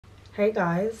Hey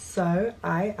guys, so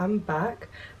I am back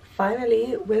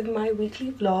finally with my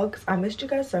weekly vlogs. I missed you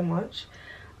guys so much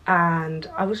and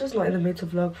I was just not in the mood to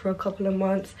vlog for a couple of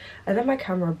months, and then my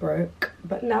camera broke,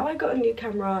 but now I got a new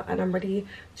camera and I'm ready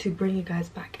to bring you guys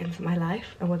back into my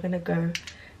life, and we're gonna go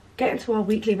get into our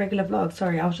weekly regular vlog.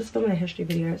 Sorry, I was just filming a history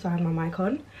video so I had my mic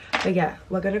on, but yeah,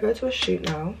 we're gonna go to a shoot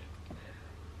now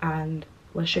and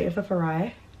we're shooting for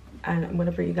Farai, and I'm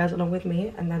gonna bring you guys along with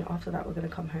me, and then after that we're gonna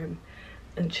come home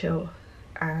and chill,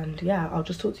 and yeah, I'll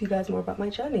just talk to you guys more about my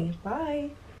journey. Bye.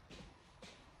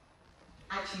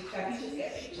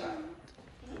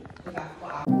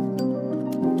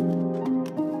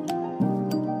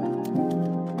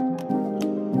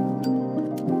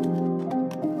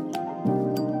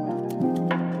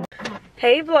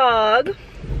 Hey vlog.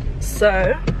 So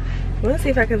I'm gonna see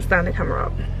if I can stand the camera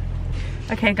up.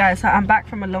 Okay guys, so I'm back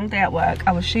from a long day at work.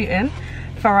 I was shooting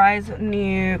Farai's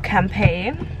new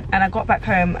campaign and I got back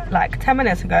home like 10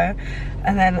 minutes ago,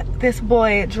 and then this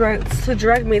boy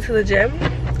dragged me to the gym.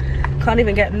 Can't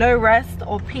even get no rest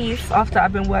or peace after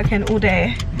I've been working all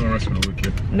day. No rest, I'm not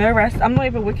wicked. No rest. I'm not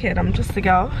even wicked, I'm just a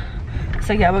girl.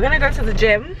 So yeah, we're gonna go to the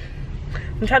gym.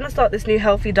 I'm trying to start this new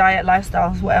healthy diet,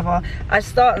 lifestyles, whatever. I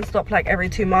start and stop like every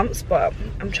 2 months, but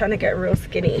I'm trying to get real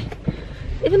skinny.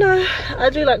 Even though I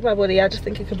do like my body, I just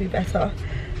think it could be better.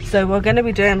 So we're gonna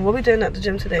be doing, what are we doing at the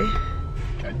gym today?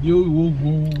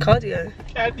 Cardio.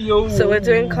 So we're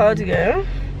doing cardio.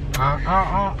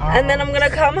 And then I'm gonna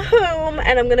come home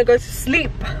and I'm gonna go to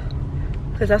sleep,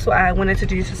 because that's what I wanted to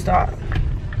do to start,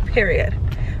 period.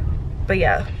 But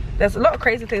yeah, there's a lot of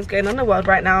crazy things going on in the world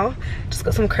right now. Just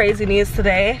got some crazy news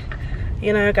today.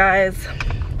 You know guys,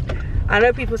 I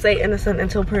know people say innocent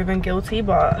until proven guilty,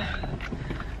 but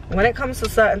when it comes to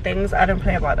certain things, I don't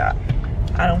play about that.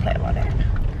 I don't play about it.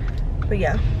 But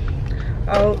yeah,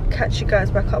 I'll catch you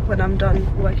guys back up when I'm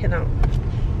done working out.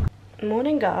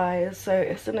 Morning guys, so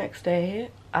it's the next day.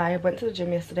 I went to the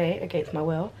gym yesterday against my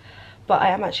will, but I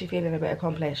am actually feeling a bit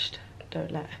accomplished.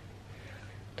 Don't let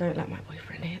my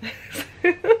boyfriend hear this.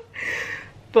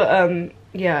 But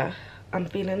yeah, I'm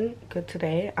feeling good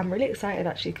today. I'm really excited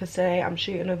actually, because today I'm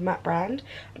shooting with Matt Brand.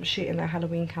 I'm shooting a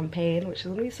Halloween campaign, which is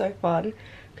gonna be so fun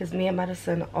because me and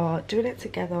Madison are doing it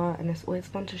together, and it's always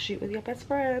fun to shoot with your best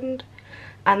friend.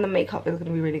 And the makeup is gonna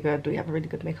be really good. We have a really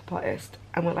good makeup artist,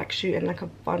 and we're like shooting like a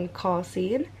fun car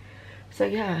scene. So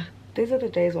yeah, these are the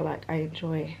days where like I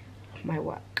enjoy my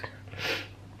work.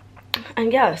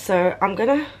 And yeah, so I'm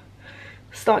gonna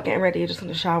start getting ready, just in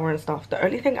the shower and stuff. The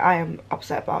only thing I am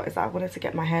upset about is that I wanted to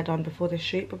get my hair done before this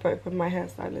shoot, but both of my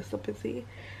hairstylists are busy,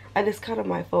 and it's kind of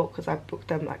my fault because I booked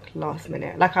them like last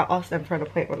minute. Like I asked them for an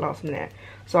appointment last minute,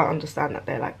 so I understand that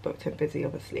they're like booked and busy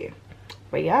obviously.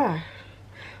 But yeah,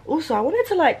 also I wanted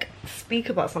to like speak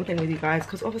about something with you guys,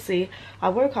 because obviously I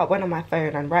woke up, went on my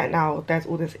phone, and right now there's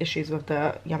all these issues with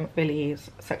the young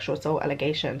Philly's sexual assault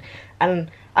allegation,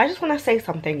 and I just want to say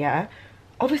something. Yeah,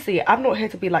 obviously I'm not here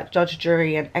to be like judge,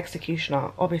 jury and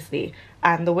executioner, obviously,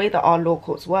 and the way that our law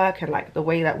courts work and like the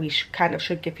way that we kind of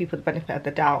should give people the benefit of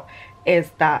the doubt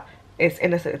is that it's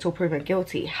innocent until proven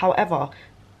guilty. However,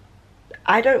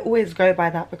 I don't always go by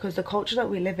that, because the culture that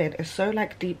we live in is so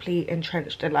like deeply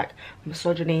entrenched in like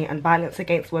misogyny and violence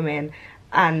against women,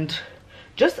 and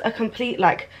just a complete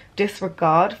like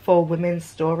disregard for women's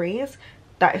stories,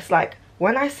 that it's like,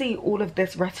 when I see all of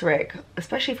this rhetoric,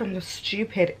 especially from the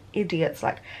stupid idiots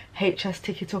like HS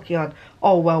Tiki on,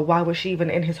 oh well, why was she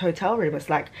even in his hotel room? It's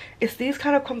like, it's these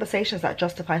kind of conversations that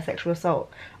justify sexual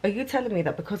assault. Are you telling me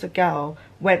that because a girl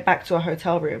went back to a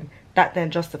hotel room, that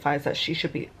then justifies that she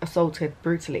should be assaulted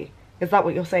brutally? Is that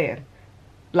what you're saying?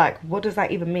 Like, what does that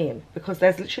even mean? Because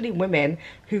there's literally women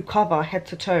who cover head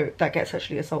to toe that get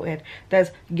sexually assaulted.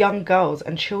 There's young girls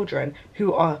and children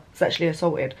who are sexually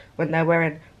assaulted when they're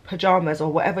wearing pajamas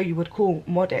or whatever you would call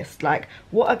modest. Like,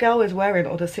 what a girl is wearing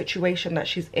or the situation that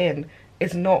she's in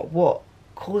is not what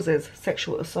causes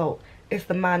sexual assault. It's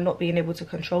the man not being able to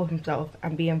control himself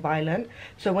and being violent.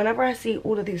 So whenever I see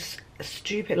all of these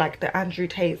stupid, like the Andrew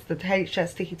Tates, the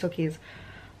HS Tiki-Tokis,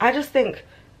 I just think,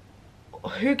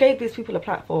 who gave these people a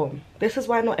platform? This is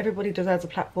why not everybody deserves a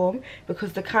platform,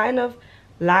 because the kind of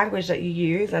language that you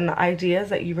use and the ideas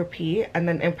that you repeat, and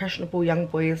then impressionable young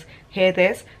boys hear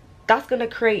this, that's going to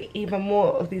create even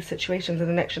more of these situations in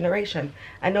the next generation,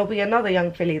 and there'll be another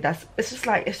young Philly that's, it's just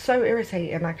like, it's so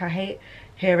irritating. Like, I hate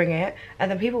hearing it. And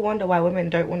then people wonder why women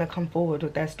don't want to come forward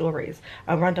with their stories,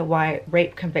 and wonder why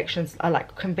rape convictions are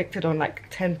like convicted on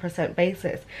like 10%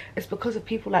 basis. It's because of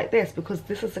people like this, because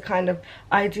this is the kind of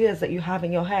ideas that you have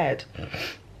in your head.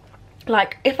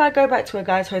 Like, if I go back to a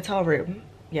guy's hotel room,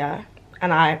 yeah,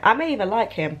 and I may even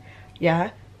like him, yeah,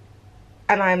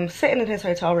 and I'm sitting in his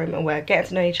hotel room and we're getting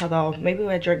to know each other, or maybe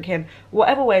we're drinking,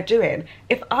 whatever we're doing,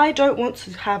 if I don't want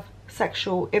to have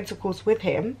sexual intercourse with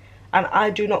him and I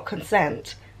do not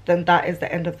consent, then that is the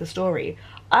end of the story.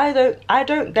 I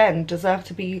don't then deserve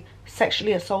to be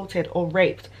sexually assaulted or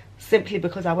raped simply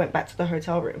because I went back to the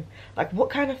hotel room. Like, what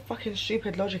kind of fucking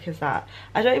stupid logic is that?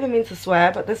 I don't even mean to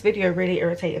swear, but this video really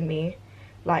irritated me.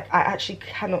 Like, I actually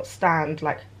cannot stand,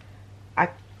 like,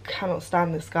 I cannot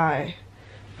stand this guy.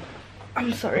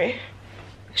 I'm sorry.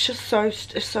 It's just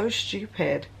it's so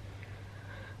stupid.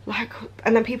 Like,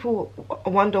 and then people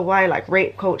wonder why, like,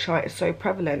 rape culture is so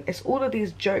prevalent. It's all of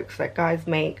these jokes that guys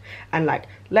make, and like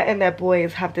letting their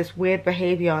boys have this weird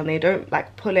behavior and they don't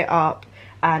like pull it up,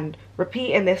 and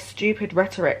repeating this stupid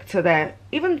rhetoric to their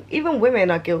even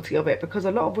women are guilty of it, because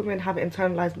a lot of women have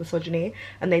internalized misogyny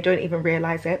and they don't even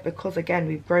realize it, because again,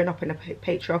 we've grown up in a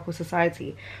patriarchal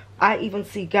society. I even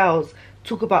see girls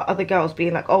talk about other girls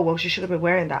being like, oh well, she should have been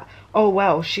wearing that, oh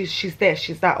well, she's this,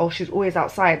 she's that, oh she's always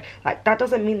outside. Like, that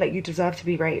doesn't mean that you deserve to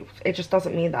be raped. It just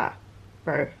doesn't mean that,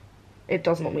 bro. It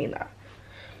does not mean that.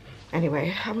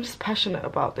 Anyway, I'm just passionate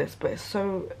about this, but it's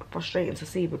so frustrating to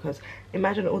see, because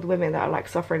imagine all the women that are like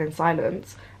suffering in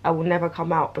silence and will never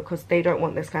come out because they don't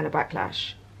want this kind of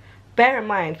backlash. Bear in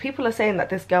mind, people are saying that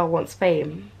this girl wants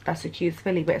fame that's accused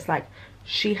Philly, but it's like,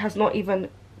 she has not even,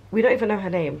 we don't even know her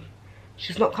name.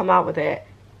 She's not come out with it.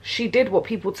 She did what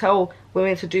people tell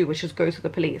women to do, which is go to the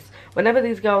police. Whenever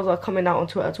these girls are coming out on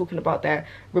Twitter talking about their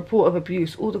report of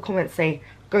abuse, all the comments say,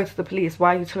 go to the police,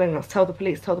 why are you telling us, tell the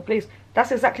police, tell the police.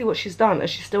 That's exactly what she's done, and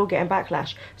she's still getting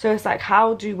backlash. So it's like,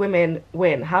 how do women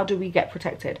win? How do we get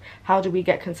protected? How do we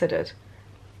get considered?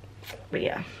 But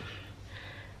yeah.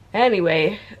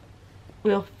 Anyway,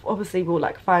 we'll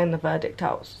like find the verdict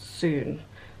out soon.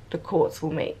 The courts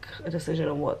will make a decision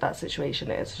on what that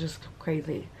situation is. It's just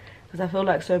crazy, because I feel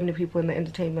like so many people in the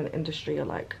entertainment industry are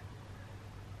like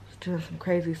doing some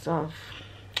crazy stuff.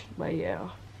 But yeah.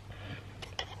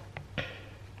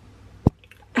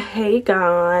 Hey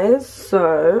guys,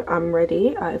 so I'm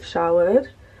ready. I've showered,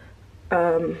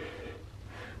 I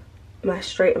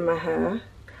straightened my hair.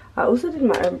 I also did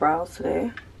my own brows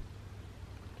today.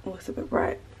 Oh, it's a bit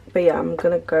bright, but yeah, I'm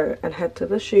gonna go and head to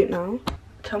the shoot now.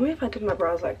 Tell me if I did my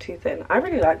brows like too thin. I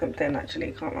really like them thin,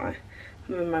 actually, can't lie.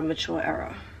 I'm in my mature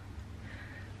era.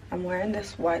 I'm wearing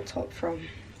this white top from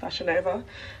Fashion Nova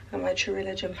and my True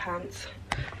Religion pants,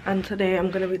 and today I'm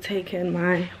gonna be taking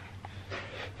my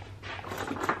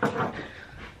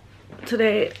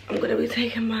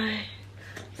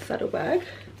saddlebag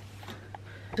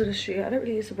to the shoot. I don't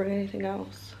really used to bring anything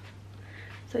else.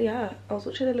 So yeah, I was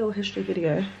watching a little history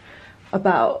video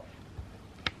about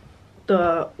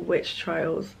the witch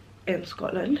trials in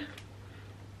Scotland.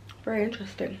 Very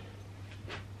interesting.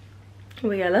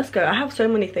 But yeah, let's go. I have so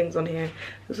many things on here.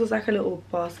 This was like a little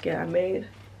basket I made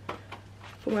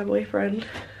for my boyfriend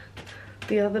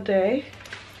the other day.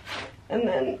 And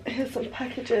then here's some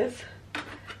packages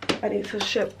I need to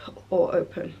ship or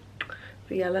open.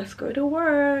 But yeah, let's go to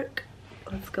work.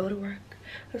 Let's go to work.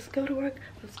 Let's go to work.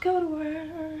 Let's go to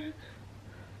work.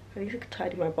 I need to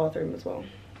tidy my bathroom as well.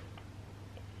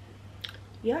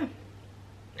 Yeah.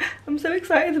 I'm so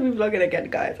excited to be vlogging again,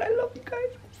 guys. I love you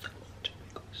guys so much.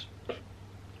 Oh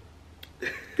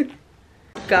my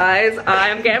gosh. Guys,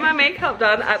 I'm getting my makeup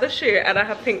done at the shoot and I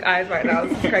have pink eyes right now.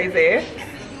 This is crazy.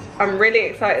 I'm really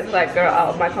excited to like go out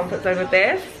of my comfort zone with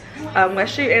this. We're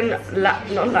shooting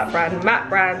Matt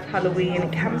Brand's Halloween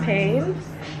campaign,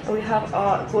 and we have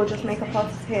our gorgeous makeup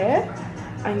artist here.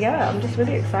 And yeah, I'm just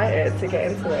really excited to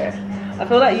get into it. I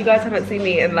feel like you guys haven't seen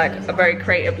me in like a very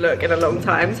creative look in a long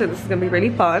time, so this is gonna be really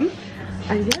fun.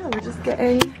 And yeah, we're just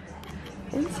getting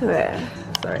into it.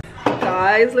 Sorry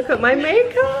guys, look at my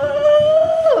makeup.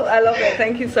 I love it.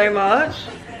 Thank you so much.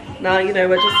 Now, you know,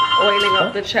 we're just oiling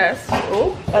up the chest,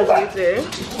 as we do.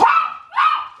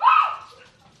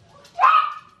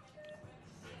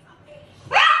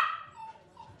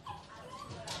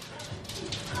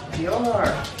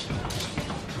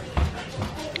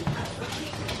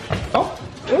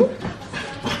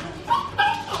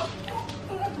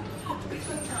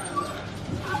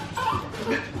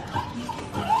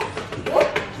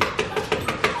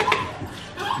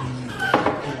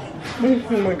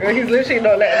 Oh my god, he's literally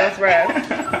not letting us rest.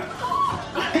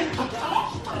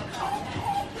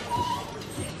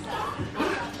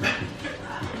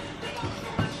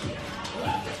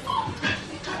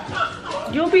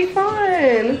 You'll be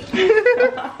fine.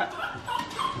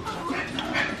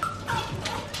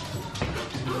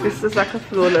 This is like a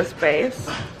flawless base.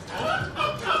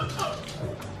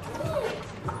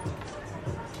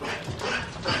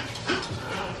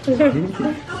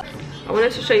 I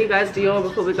wanted to show you guys Dior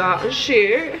before we go out and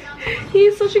shoot.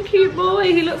 He's such a cute boy.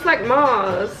 He looks like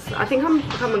Mars. I think I'm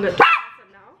becoming a person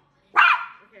now.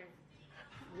 Okay.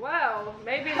 Well,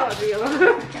 maybe not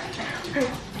Dior.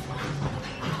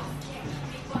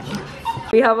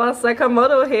 We have our second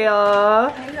model here.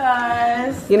 Hey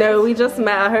guys. You know, we just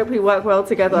met. I hope we work well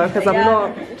together because I'm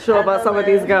not sure about some of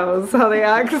these girls, how they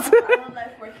act. I don't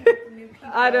like working with new people.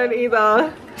 I don't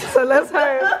either. So let's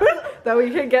hope that we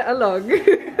can get along.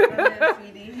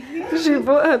 She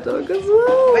brought her dog as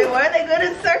well. Wait, why are they good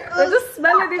in circles? They're just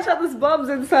smelling each other's bums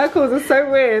in circles. It's so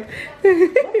weird.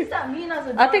 What does that mean as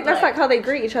a dog? I think that's like how they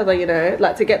greet each other, you know,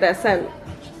 like to get their scent.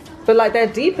 But like they're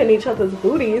deep in each other's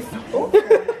booties.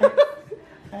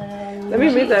 Let me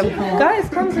meet them. Guys,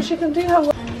 come so she can do her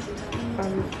work.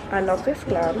 I love this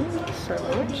glam so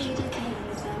much.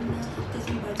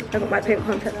 I got my pink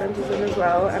contact lenses in as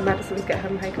well, and Madison's getting her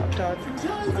makeup done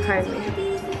behind me.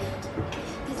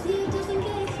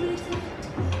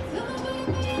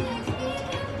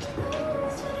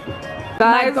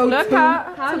 Guys, look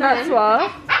at Maxwell.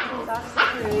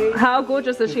 How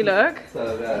gorgeous does she look?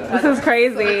 This is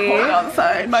crazy.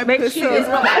 Make sure it's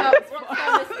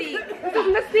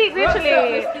Mystique,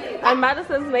 literally. And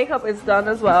Madison's makeup is done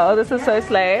as well. This is so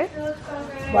slay.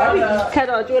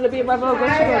 Kedda, do you want to be my vlog?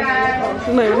 Where's she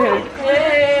going? No, here.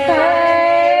 Hey!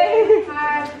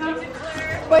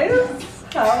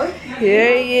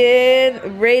 Period.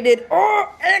 Rated RX.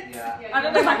 I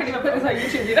don't know if I can even put this on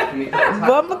YouTube, you know?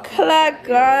 Bomber clad,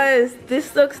 guys.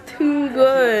 This looks too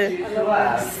good.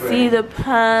 See the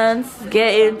pants.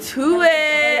 Get into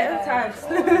it.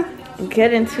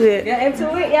 Get into it. Get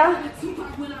into it, yeah.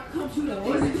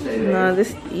 No,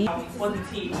 this eat.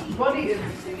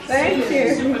 Thank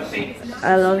you.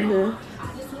 I love her.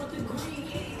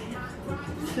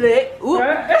 Ooh,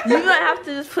 you might have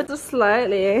to just put this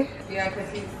slightly. Yeah, I can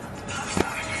see.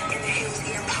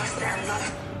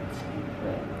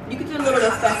 You can do a little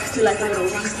effects to like a little.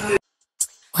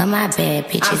 Well, my bad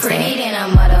bitches. I'm pretty than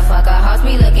a motherfucker. House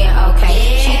me looking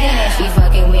okay. She think that she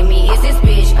fucking with me. Is this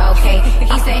bitch okay?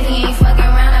 He said he ain't fucking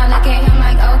around. I look at him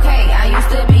like okay. I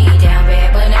used to be down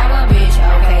bad, but now a bitch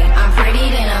okay. I'm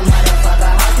pretty than a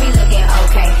motherfucker. House me looking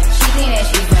okay. She think that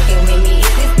she fucking with me.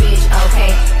 Is this bitch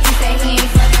okay? He said he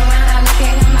ain't fucking around. I look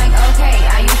at him like okay.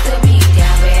 I used to be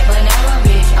down bad, but now a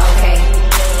bitch okay.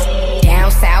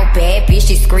 Down south bad bitch.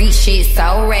 This street shit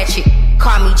so ratchet.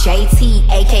 Call me JT,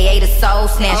 aka the soul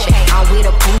snatcher. Okay. I'm with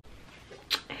a boot.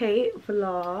 Hey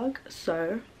vlog.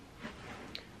 So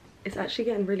it's actually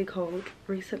getting really cold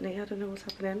recently. I don't know what's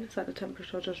happening. It's like the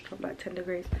temperature just dropped like 10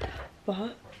 degrees.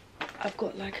 But I've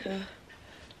got like a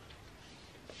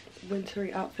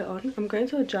wintry outfit on. I'm going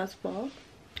to a jazz bar.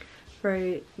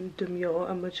 Very demure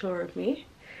and mature of me.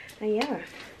 And yeah,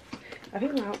 I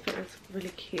think my outfit is really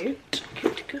cute.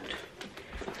 Cute.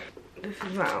 This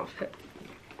is my outfit.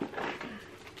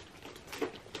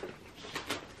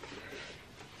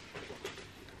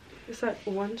 It's like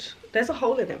one, there's a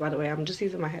hole in it by the way, I'm just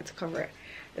using my hair to cover it.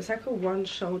 It's like a one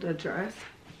shoulder dress.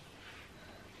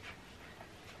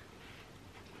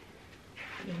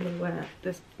 I'm gonna wear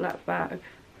this black bag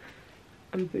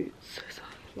and boots. So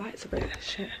light's a bit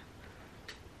shit.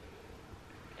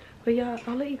 But yeah,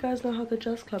 I'll let you guys know how the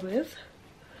jazz club is.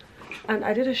 And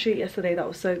I did a shoot yesterday that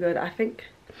was so good. I think,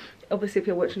 obviously if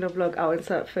you're watching the vlog, I'll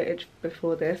insert footage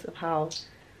before this of how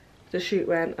the shoot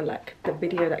went and like the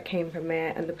video that came from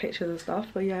it and the pictures and stuff.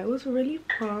 But yeah, it was really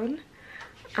fun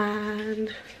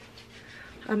and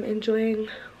I'm enjoying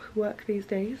work these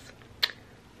days.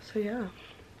 So yeah,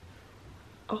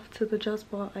 off to the jazz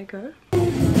bar I go.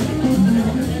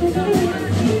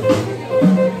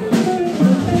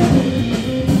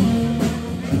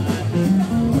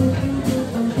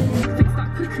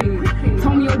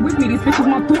 Tell me you're with me, these bitches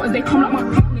my daughters, they come like my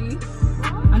pick me.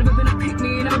 I never been a pick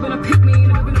me, never been a pick me,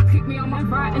 never been a pick me on my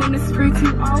right and in the street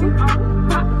too old.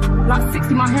 Like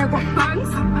 60, my hair got bangs.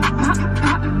 I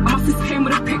must just came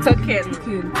with a pick.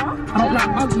 Cooking. I don't like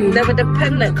ugly. Never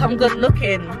dependent, come good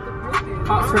looking.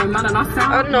 Ask for a man and I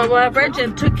sound. Oh no, my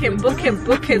virgin took him,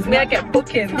 bookings. Me, I get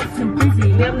bookings. Me,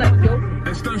 I'm like, yo.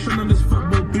 Extension on this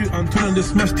football boot, I'm telling this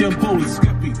smashed your pose.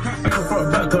 Scappy, I can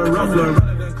front back to a ruffler.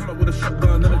 Rather than come up with a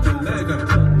shotgun and a leg.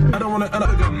 I don't wanna end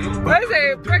up. Why is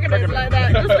it pregnant like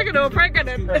that? Just look at her,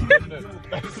 pregnant.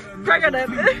 Pregnant.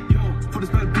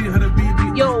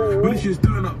 Yo.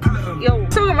 Yo.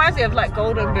 This song reminds me of like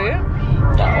Golden Boot.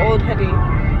 That old heady.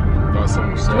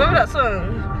 Remember that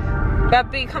song? Bad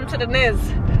B, come to the Niz.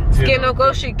 Skin no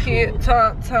go, she cute.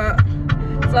 So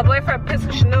my boyfriend pissed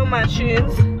because she know my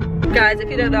tunes. Guys, if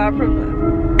you don't know I'm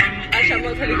from, actually I'm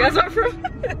not telling you guys where I'm from.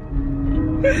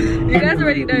 You guys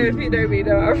already know if you know me,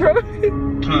 know where I'm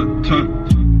from.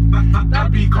 That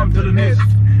beat come to the nest.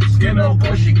 Skin all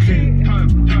go, she clean.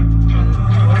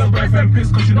 My boyfriend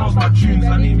pissed cause she knows my tunes.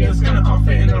 I need me a scanner, can't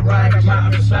fit in the ride. I might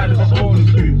have to slide as a golden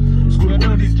two. Scored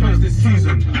one of these turns this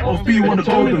season. Off B won the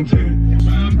golden two.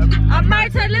 I'm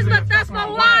married to Elizabeth, that's my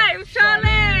wife, Charlie.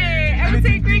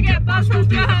 Everything green get bust, cause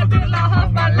girl I do like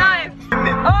half my life.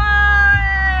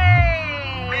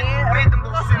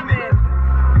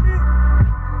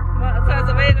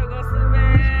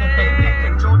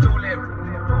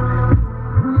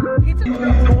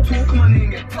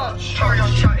 Carry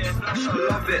on chatting, flash, I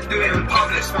love it. Do it in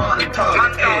public, smart and tough.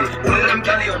 All of them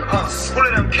galley on us, all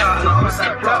of them cat and I was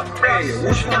like, bruh, hey,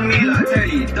 wash on me like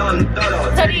Teddy, done,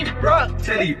 dada. Teddy, bruh,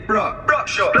 Teddy, bruh, bruh,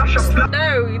 shot, flash, flash.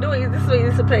 No, you know what, this is what you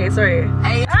need to play, sorry.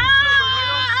 Hey.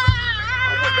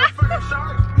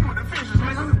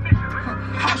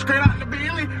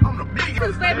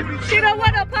 She don't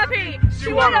want a puppy,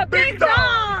 she want a big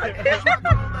dog.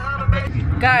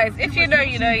 Guys, if you know,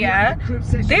 you know, yeah.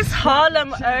 This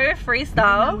Harlem O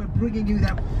freestyle,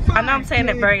 I know I'm saying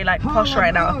it very like posh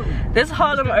right now. This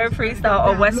Harlem O freestyle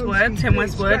or Westwood, Tim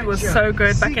Westwood, was so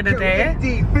good back in the day.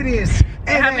 It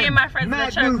had me and my friends in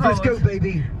the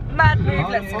chokehold. Mad move,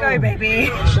 let's go, baby.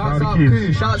 Shout out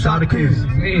Coos, shout out Coos. I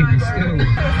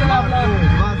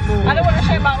don't want to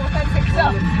show my authentic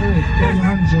self.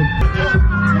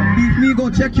 Me go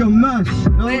check your mash.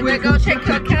 Wait, go check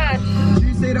your cash.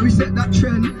 You say that we set that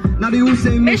trend. Now they all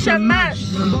say Mission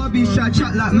mash. Barbie shy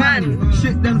chat like man.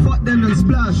 Shit then fuck them and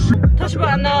splash. Touch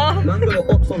button now.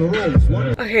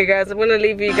 Okay guys, I'm gonna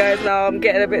leave you guys now. I'm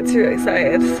getting a bit too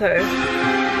excited, so.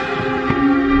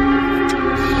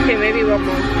 Okay, maybe one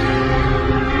more.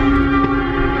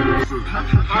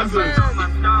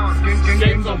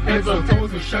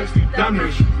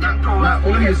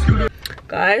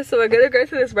 Guys, so we're gonna go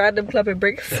to this random club in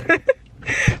Briggs.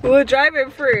 We were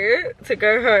driving through to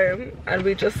go home and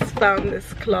we just found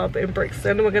this club in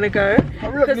Brixton. We're gonna go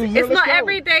because it's not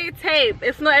everyday tape.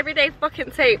 It's not everyday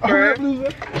fucking tape, bro.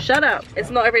 Shut up.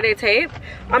 It's not everyday tape.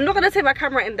 I'm not gonna take my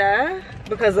camera in there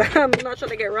because I'm not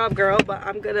trying to get robbed, girl, but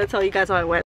I'm gonna tell you guys how it went.